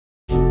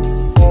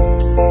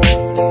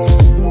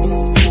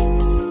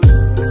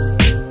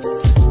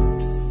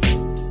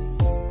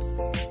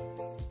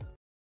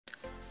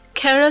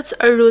Carrots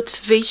are root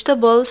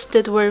vegetables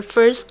that were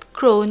first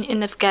grown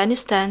in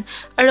Afghanistan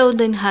around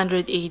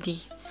 900 AD.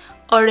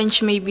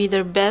 Orange may be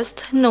their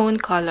best known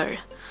color,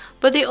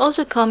 but they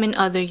also come in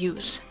other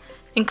hues,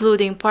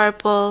 including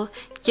purple,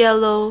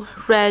 yellow,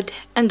 red,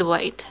 and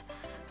white.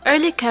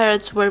 Early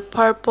carrots were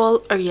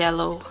purple or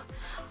yellow.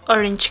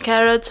 Orange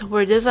carrots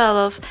were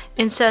developed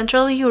in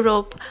Central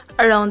Europe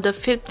around the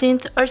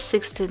 15th or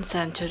 16th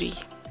century.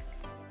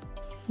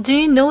 Do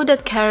you know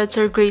that carrots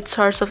are a great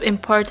source of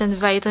important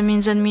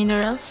vitamins and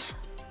minerals?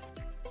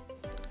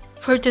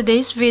 For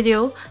today's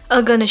video,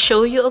 I'm gonna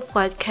show you of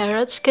what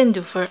carrots can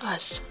do for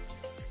us.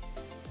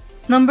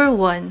 Number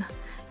 1.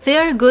 They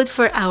are good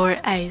for our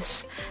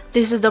eyes.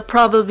 This is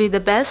probably the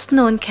best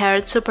known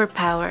carrot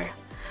superpower.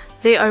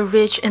 They are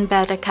rich in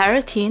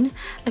beta-carotene,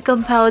 a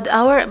compound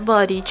our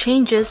body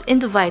changes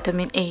into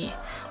vitamin A,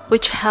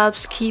 which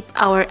helps keep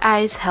our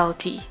eyes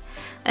healthy.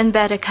 And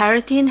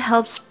beta-carotene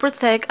helps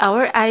protect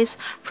our eyes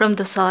from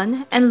the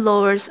sun and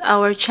lowers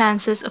our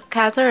chances of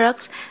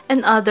cataracts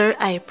and other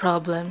eye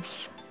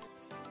problems.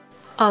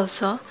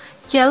 Also,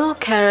 yellow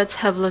carrots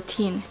have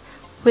lutein,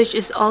 which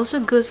is also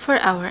good for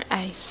our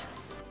eyes.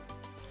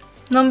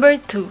 Number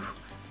 2.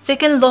 They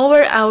can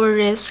lower our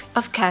risk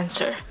of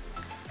cancer.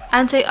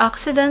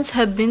 Antioxidants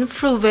have been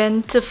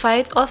proven to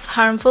fight off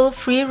harmful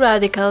free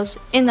radicals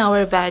in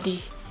our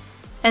body,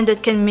 and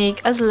that can make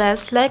us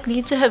less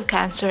likely to have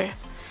cancer.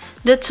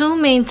 The two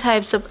main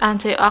types of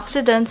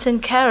antioxidants in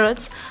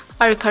carrots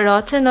are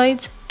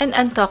carotenoids and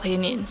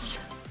anthocyanins.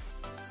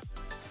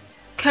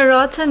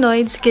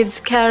 Carotenoids gives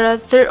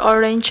carrot their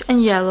orange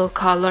and yellow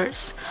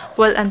colors,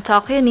 while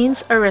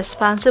anthocyanins are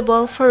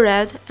responsible for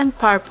red and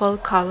purple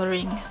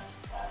coloring.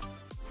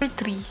 Number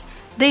 3.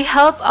 They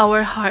help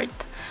our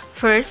heart.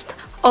 First,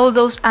 all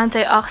those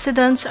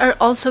antioxidants are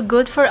also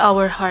good for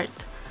our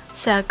heart.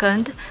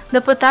 Second,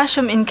 the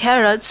potassium in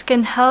carrots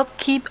can help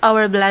keep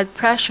our blood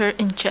pressure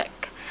in check.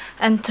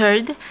 And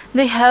third,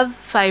 they have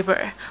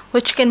fiber,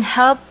 which can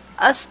help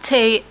us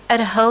stay at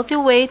a healthy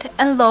weight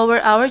and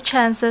lower our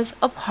chances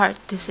of heart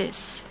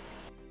disease.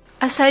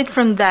 Aside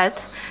from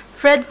that,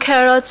 red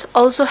carrots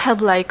also have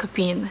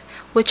lycopene,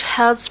 which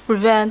helps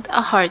prevent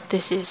a heart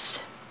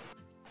disease.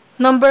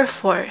 Number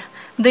 4.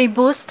 They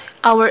boost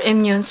our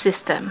immune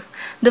system.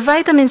 The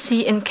vitamin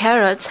C in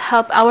carrots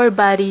help our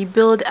body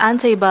build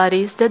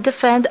antibodies that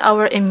defend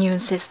our immune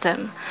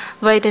system.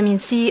 Vitamin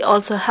C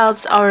also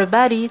helps our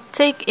body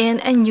take in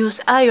and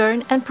use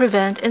iron and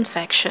prevent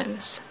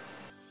infections.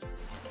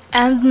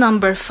 And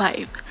number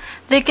 5.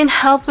 They can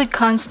help with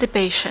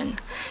constipation.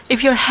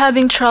 If you're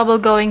having trouble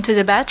going to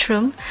the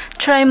bathroom,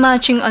 try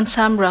munching on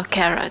some raw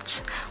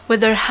carrots.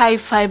 With their high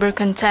fiber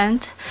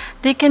content,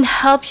 they can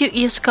help you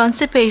ease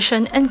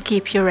constipation and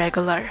keep you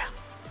regular.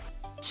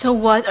 So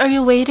what are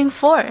you waiting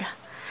for?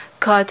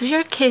 Go to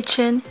your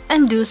kitchen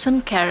and do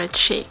some carrot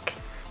shake.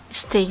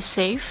 Stay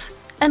safe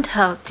and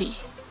healthy.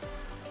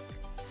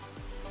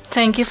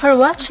 Thank you for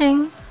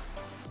watching.